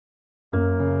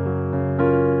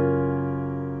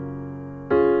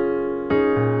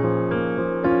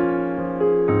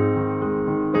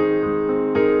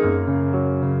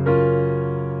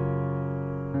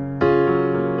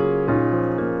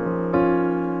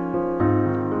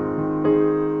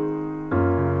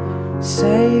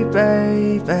Say,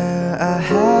 baby, I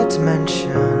had to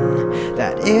mention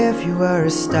that if you were a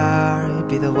star, you'd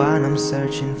be the one I'm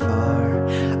searching for.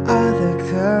 Other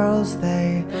girls,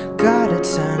 they got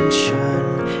attention,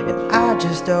 and I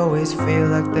just always feel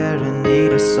like they're in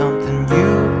need of something.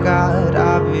 You got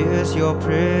obvious, you're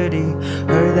pretty.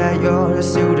 Heard that you're a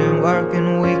student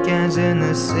working weekends in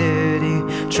the city.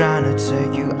 Trying to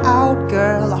take you out,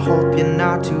 girl, I hope you're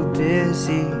not too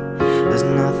busy. There's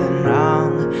nothing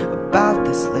wrong about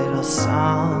this little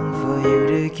song for you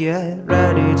to get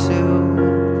ready to.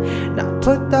 Now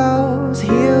put those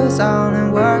heels on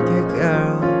and work it,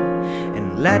 girl,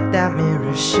 and let that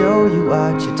mirror show you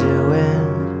what you're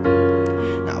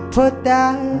doing. Now put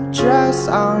that dress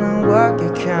on and work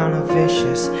it kinda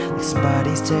vicious, like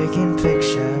somebody's taking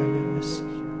pictures.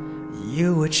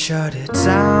 You would shut it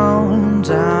down,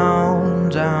 down,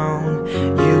 down.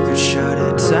 You could shut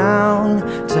it down,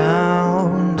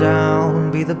 down, down.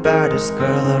 Be the baddest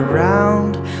girl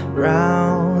around,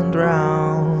 round,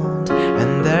 round.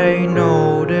 And they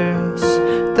notice,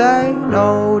 they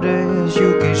notice.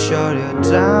 You could shut it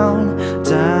down,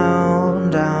 down,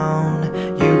 down.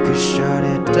 You could shut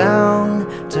it down,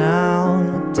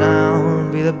 down,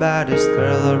 down. Be the baddest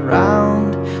girl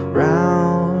around,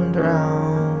 round,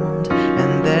 round.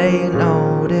 And they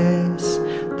notice,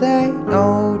 they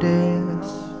notice.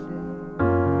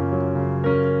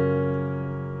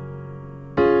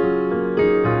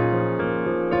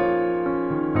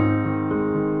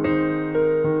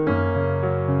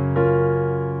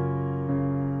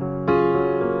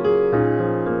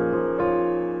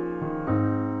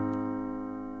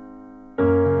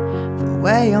 The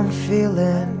way I'm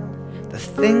feeling, the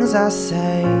things I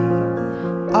say,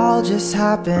 all just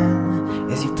happen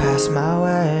as you pass my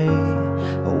way.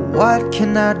 What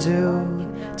can I do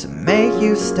to make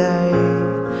you stay?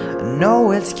 I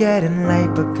know it's getting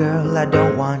late, but girl, I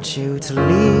don't want you to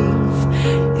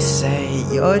leave. You say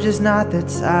you're just not the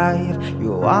type,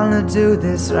 you wanna do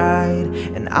this right,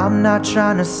 and I'm not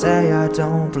trying to say I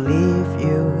don't believe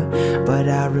you, but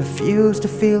I refuse to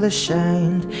feel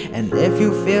ashamed. And if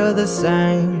you feel the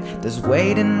same, does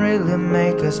waiting really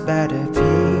make us better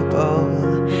people?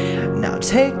 Now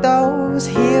take those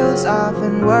heels off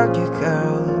and work it,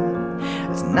 girl,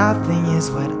 as nothing is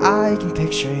what I can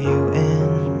picture you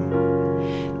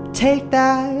in. Take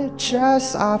that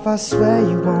dress off, I swear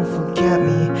you won't forget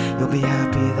me. You'll be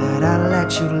happy that I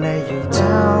let you lay you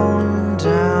down,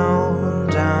 down,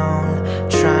 down.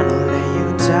 Trying to lay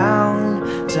you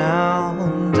down,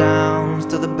 down, down.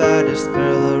 Still the baddest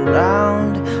girl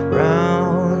around,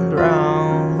 round,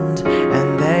 round.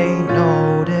 And they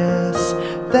notice,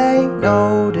 they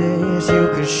notice. You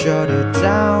could shut it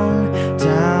down,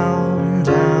 down,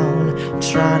 down. I'm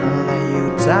trying to lay you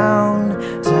down,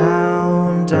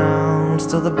 down, down.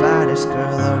 Still the baddest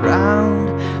girl around,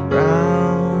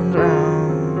 round,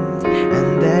 round.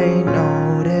 And they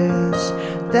notice,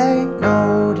 they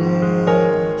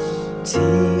notice.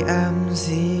 TMZ,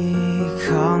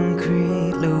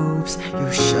 concrete loops.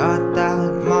 You shut that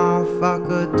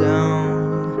motherfucker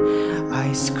down.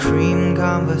 Ice cream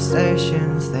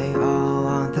conversations, they all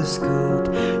want the scoop.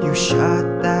 You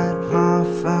shut that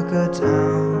motherfucker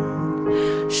down.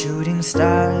 Shooting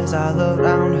stars all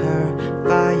around her,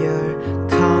 fire,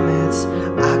 comets.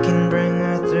 I can bring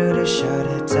her through to shut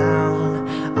it down.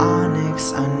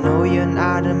 Onyx, I know you're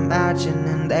not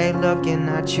imagining they looking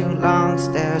at you long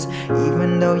stares.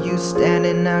 Even though you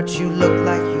standing out, you look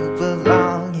like you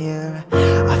belong here.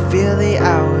 I feel the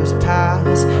hours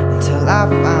pass until I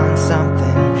find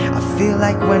something. I feel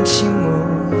like when she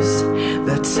moves,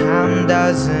 the time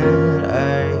doesn't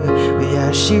ache. But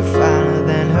yeah, she finer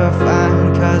than her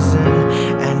fine cousin.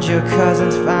 And your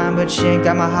cousin's fine, but she ain't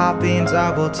got my heart beating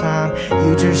double time.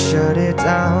 You just shut it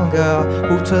down, girl.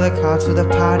 Who told the cops who the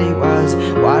party was?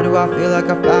 Why do I feel like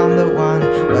I found the one?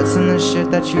 What's in the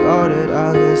shit that you ordered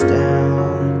all this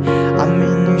down? I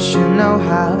mean, you should know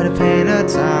how to paint a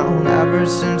town. Ever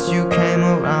since you came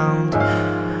around,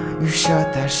 you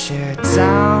shut that shit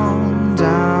down,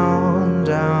 down,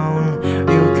 down.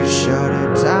 You could shut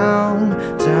it down,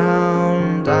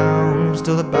 down, down.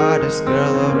 Still the baddest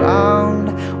girl around,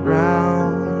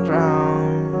 round,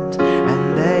 round.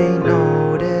 And they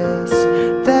notice,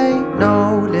 they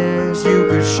notice. You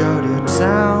could shut it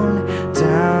down,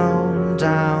 down,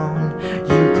 down.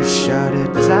 You could shut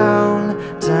it down,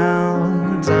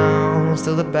 down, down.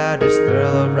 Still the baddest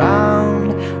girl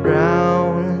around,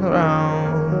 round,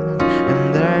 round.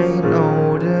 And they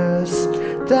notice,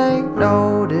 they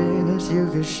notice. You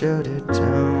could shut it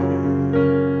down.